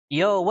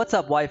Yo, what's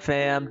up, Wife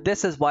Fam?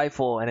 This is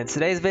Wifeful, and in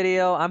today's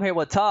video, I'm here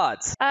with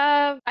Tots.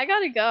 I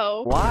gotta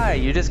go. Why?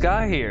 You just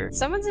got here.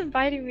 Someone's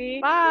inviting me.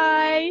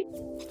 Bye.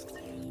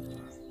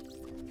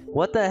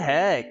 What the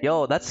heck?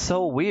 Yo, that's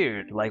so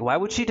weird. Like, why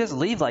would she just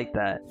leave like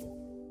that?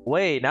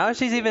 Wait, now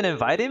she's even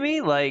inviting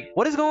me? Like,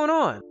 what is going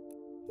on?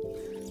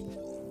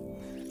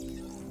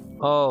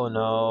 Oh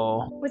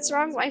no. What's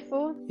wrong,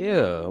 waifu?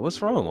 Yeah,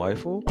 what's wrong,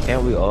 waifu?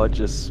 Can't we all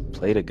just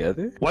play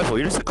together? Waifu,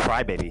 you're just a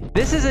crybaby.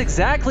 This is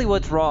exactly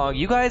what's wrong.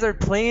 You guys are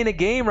playing a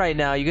game right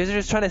now. You guys are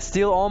just trying to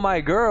steal all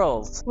my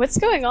girls. What's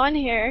going on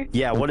here?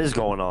 Yeah, what is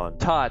going on?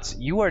 Tots,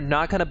 you are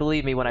not gonna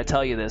believe me when I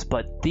tell you this,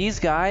 but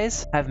these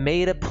guys have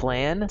made a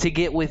plan to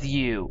get with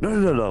you.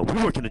 No. We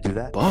weren't gonna do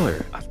that.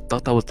 Baller, I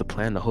thought that was the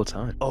plan the whole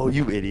time. Oh,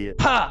 you idiot.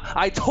 Ha!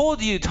 I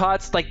told you,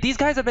 Tots. Like, these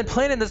guys have been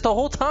planning this the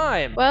whole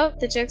time. Well,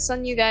 the joke's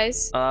on you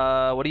guys.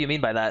 What do you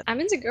mean by that?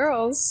 I'm into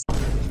girls.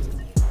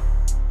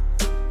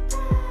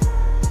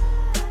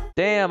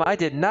 Damn, I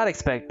did not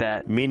expect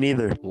that. Me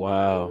neither.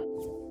 Wow.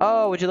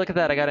 Oh, would you look at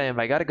that? I got an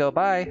invite. Gotta go.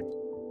 Bye.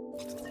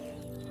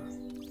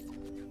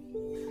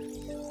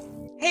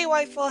 Hey,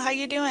 Wifeful, how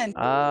you doing?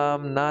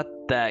 Not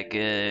that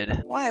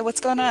good. Why? What's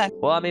going on?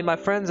 Well, I mean, my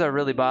friends are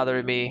really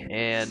bothering me,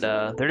 and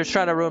they're just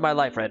trying to ruin my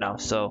life right now,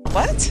 so...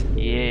 What?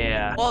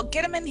 Yeah. Well,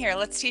 get him in here.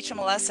 Let's teach him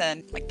a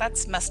lesson. Like,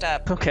 that's messed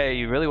up. Okay,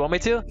 you really want me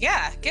to?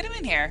 Yeah, get him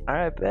in here.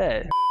 Alright,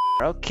 bet.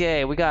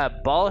 Okay, we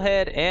got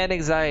Baldhead and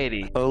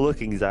Anxiety. Oh,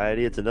 look,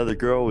 Anxiety. It's another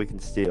girl we can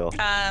steal.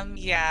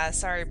 Yeah,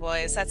 sorry,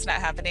 boys. That's not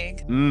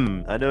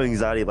happening. I know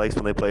Anxiety likes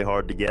when they play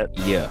hard to get.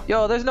 Yeah.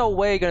 Yo, there's no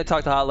way you're gonna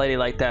talk to Hot Lady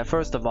like that,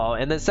 first of all.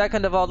 And then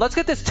second of all, let's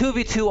get this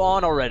 2v2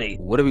 on already.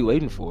 What are we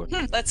waiting for?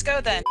 Let's go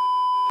then.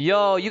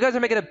 Yo, you guys are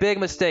making a big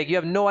mistake. You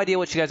have no idea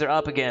what you guys are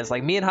up against.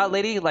 Like, me and Hot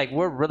Lady, like,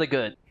 we're really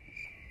good.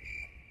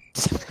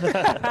 Stop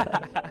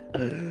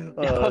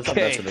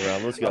messing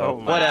around. Let's go. Oh,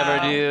 my- Whatever,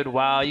 Wow. dude.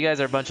 Wow, you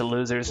guys are a bunch of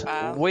losers.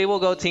 Wow. We will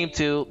go team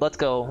 2. Let's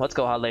go. Let's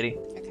go, Hot Lady.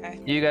 Okay.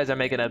 You guys are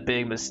making a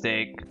big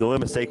mistake. The only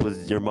mistake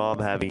was your mom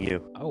having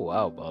you. Oh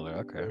wow, baller.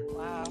 Okay.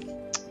 Wow.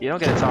 You don't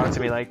get to talk to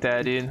me like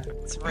that, dude.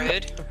 It's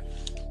rude.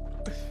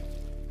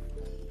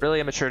 Really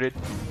immature, dude.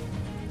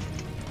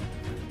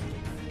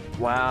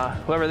 Wow.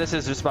 Whoever this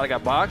is just about to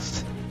got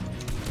boxed.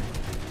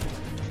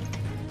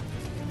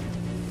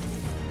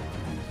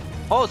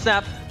 Oh,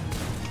 snap.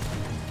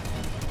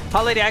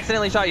 Hot Lady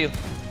accidentally shot you.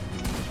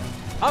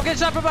 I'm getting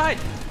shot from behind.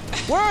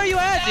 Where are you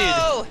at, dude?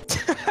 No!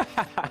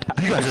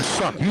 You guys just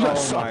suck. You guys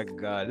Oh suck. my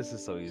god, this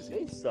is so easy.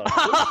 They suck.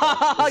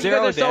 You Zero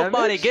guys are so damage?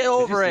 funny. Get Did you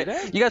over see it.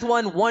 that? You guys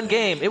won one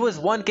game. It was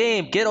one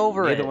game. Get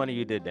over it. Neither one of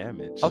you did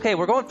damage. Okay,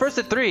 we're going first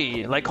to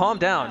 3. Like, calm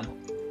down.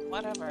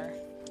 Whatever.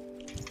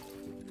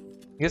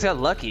 You guys got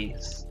lucky.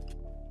 This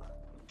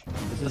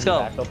Let's is go.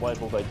 Backup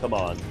Waifu, but come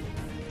on.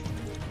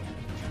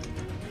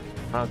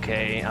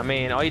 Okay, I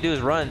mean, all you do is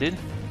run, dude.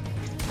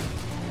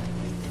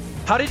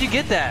 How did you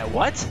get that?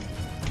 What?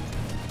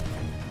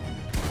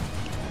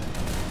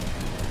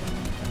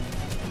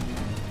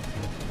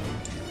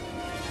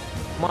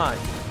 Come on.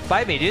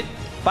 Fight me, dude.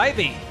 Fight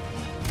me.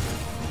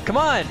 Come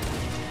on.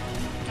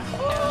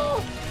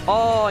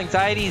 Oh,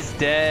 Anxiety's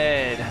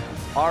dead.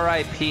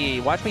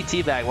 R.I.P. Watch me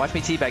teabag. Watch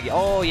me teabag.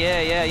 Oh,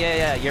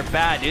 yeah. You're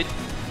bad, dude.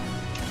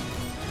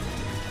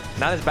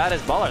 Not as bad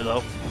as Baller,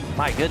 though.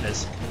 My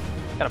goodness.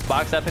 Got a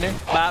box up in here.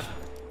 Bop.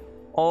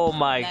 Oh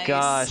my Nice.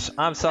 gosh.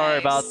 I'm sorry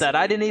Nice. about that.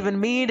 I didn't even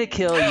mean to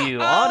kill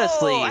you, Oh,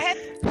 honestly. I had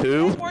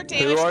Who? more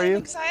damage Who are than you?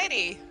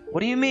 anxiety. What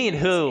do you mean,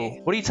 who?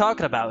 What are you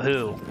talking about,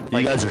 who?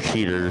 You guys are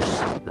cheaters.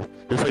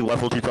 Just like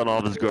Waifu cheats on all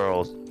of his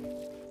girls.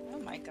 Oh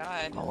my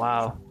god. Oh,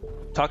 wow.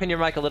 Talking your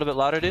mic a little bit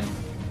louder, dude.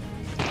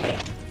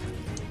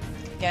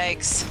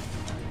 Yikes.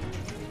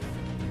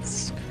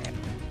 Scrap.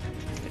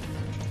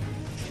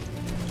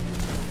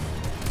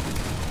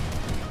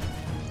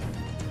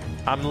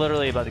 I'm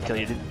literally about to kill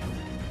you, dude.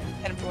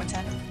 Hit him for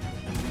 110.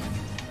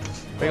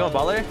 Where you going,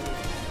 Baller?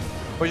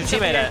 Where's your He's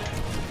over teammate here. at?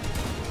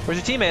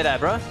 Where's your teammate at,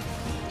 bro?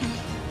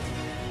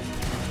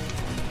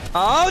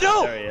 Oh,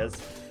 no! There he is.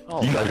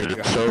 Oh You my guys are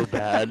god. so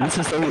bad. This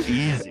is so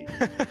easy.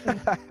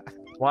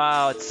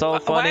 Wow, it's so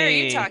funny. Why are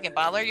you talking,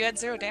 Baller? You had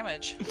 0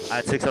 damage. I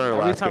had 600 Every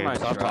last time game. I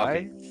Stop try,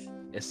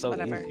 talking. it's so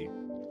Whatever. easy.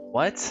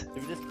 What?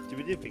 Did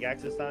we do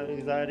pickaxe this time,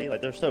 Anxiety?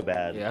 Like, they're so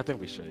bad. Yeah, I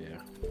think we should, yeah.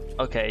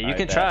 Okay, you Alright,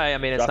 can bet. try. I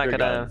mean, it's Drop not your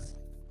gonna... guns.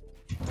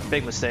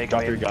 Big mistake.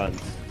 Drop I your mean, guns.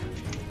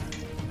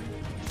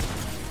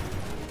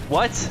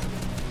 what?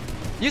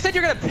 You said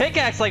you're gonna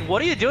pickaxe. Like,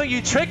 what are you doing?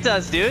 You tricked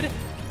us, dude.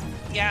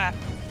 Yeah.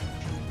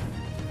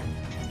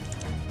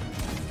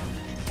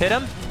 Hit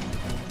him.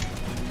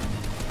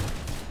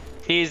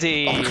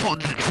 Easy. Oh, you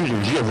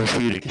guys are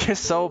cheating. You're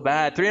so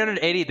bad.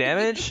 380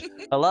 damage?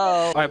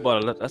 Hello? Alright,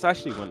 baller, let's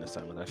actually win this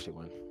time. Let's actually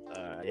win.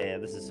 Yeah,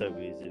 this is so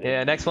easy. dude.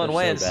 Yeah, next one They're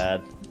wins. So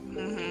bad.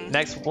 Mm-hmm.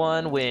 Next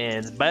one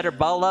wins. Better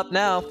ball up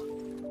now.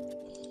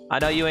 I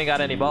know you ain't got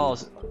any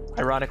balls.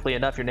 Ironically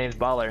enough, your name's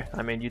Baller.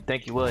 I mean, you'd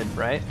think you would,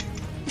 right?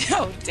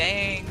 Oh,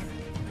 dang.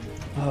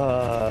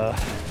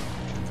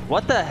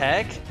 What the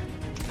heck?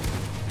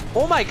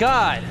 Oh my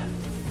god!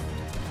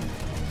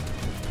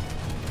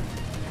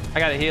 I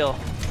gotta heal.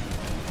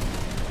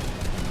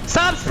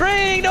 Stop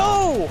spraying!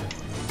 No!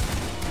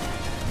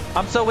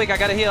 I'm so weak. I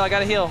gotta heal. I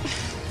gotta heal.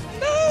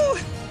 No!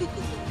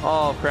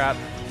 Oh crap.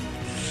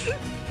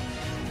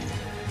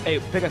 Hey,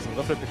 pickaxe him.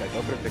 Go for the pickaxe.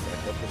 Go for the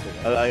pickaxe. Go for the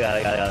pickaxe. Oh, I got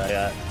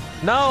it.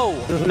 No!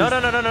 No, no,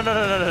 no, no, no, no, no,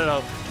 no, no,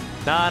 no.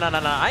 No, no, no,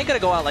 no. I ain't gonna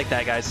go out like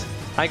that, guys.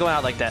 I ain't going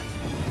out like that.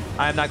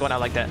 I am not going out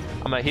like that.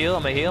 I'm gonna heal.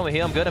 I'm gonna heal. I'm gonna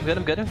heal. I'm good. I'm good.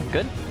 I'm good. I'm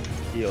good.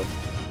 Heal.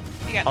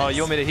 You got Oh, this.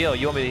 you want me to heal?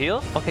 You want me to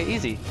heal? Okay,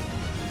 easy.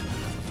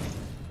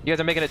 You guys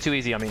are making it too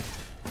easy on me.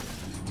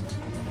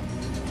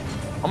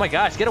 Oh my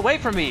gosh, get away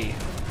from me!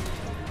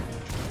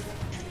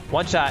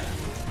 One shot.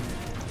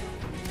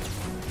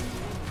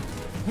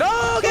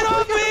 No, get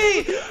off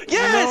me!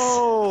 Yes!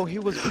 No, he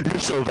was. You're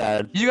so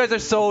bad. You guys are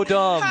so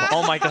dumb.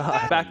 Oh my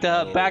god. Back to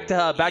hub, back to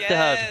hub, back to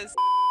hub. Yes.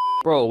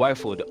 Bro,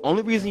 waifu, the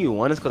only reason you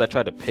won is because I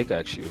tried to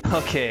pickaxe you.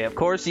 Okay, of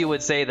course you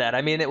would say that.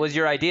 I mean, it was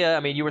your idea.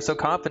 I mean, you were so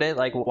confident.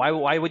 Like, why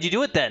would you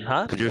do it then,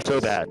 huh? Because you're so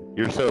bad.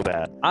 You're so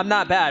bad. I'm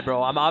not bad,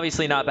 bro. I'm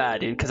obviously not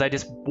bad, dude, because I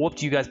just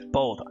whooped you guys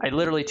both. I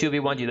literally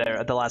 2v1'd you there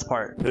at the last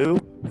part. Who?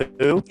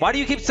 Who? Why do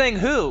you keep saying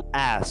who?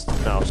 Ass.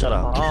 No, shut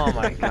up. Oh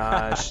my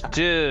gosh,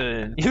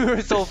 dude. You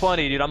were so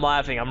funny, dude. I'm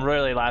laughing. I'm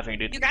really laughing,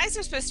 dude. You guys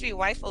are supposed to be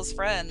Wifle's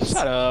friends.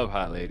 Shut up,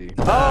 hot lady.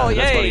 Oh, That's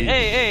hey, funny.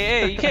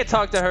 hey. You can't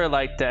talk to her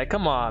like that.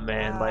 Come on,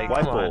 man. Like,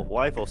 come on.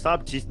 Wifle,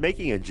 stop. She's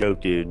making a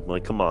joke, dude.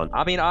 Like, come on.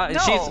 I mean,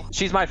 No.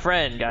 she's my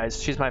friend,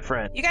 guys. She's my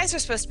friend. You guys are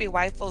supposed to be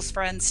Wifle's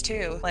friends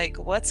too. Like,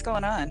 what's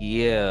going on?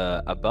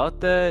 Yeah,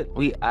 about that,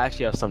 we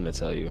actually have something to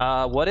tell you.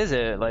 What is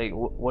it? Like,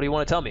 what do you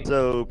want to tell me?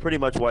 So, pretty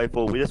much,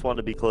 Wifle, we just want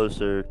to be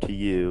closer to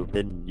you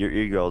than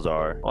your girls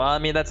are. Well, I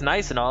mean, that's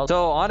nice and all.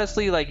 So,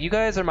 honestly, like, you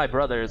guys are my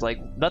brothers. Like,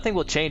 nothing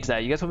will change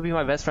that. You guys will be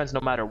my best friends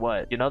no matter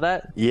what. You know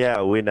that?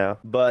 Yeah, we know.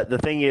 But the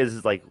thing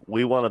is like,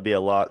 we want to be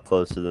a lot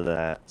closer than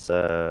that.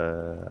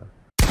 So...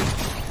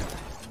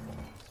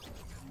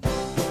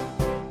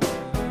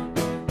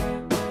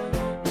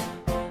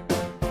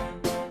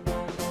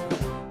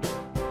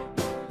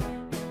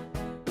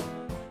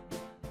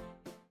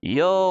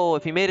 Yo,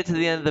 if you made it to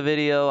the end of the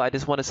video, I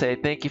just want to say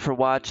thank you for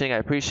watching. I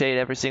appreciate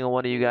every single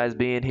one of you guys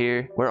being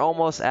here. We're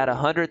almost at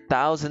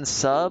 100,000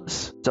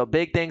 subs, so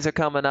big things are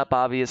coming up,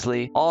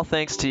 obviously. All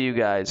thanks to you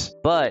guys.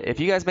 But if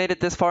you guys made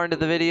it this far into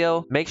the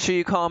video, make sure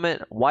you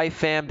comment Wife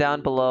Fam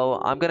down below.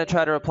 I'm going to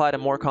try to reply to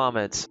more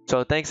comments.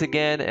 So thanks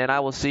again, and I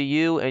will see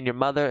you and your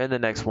mother in the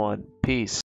next one. Peace.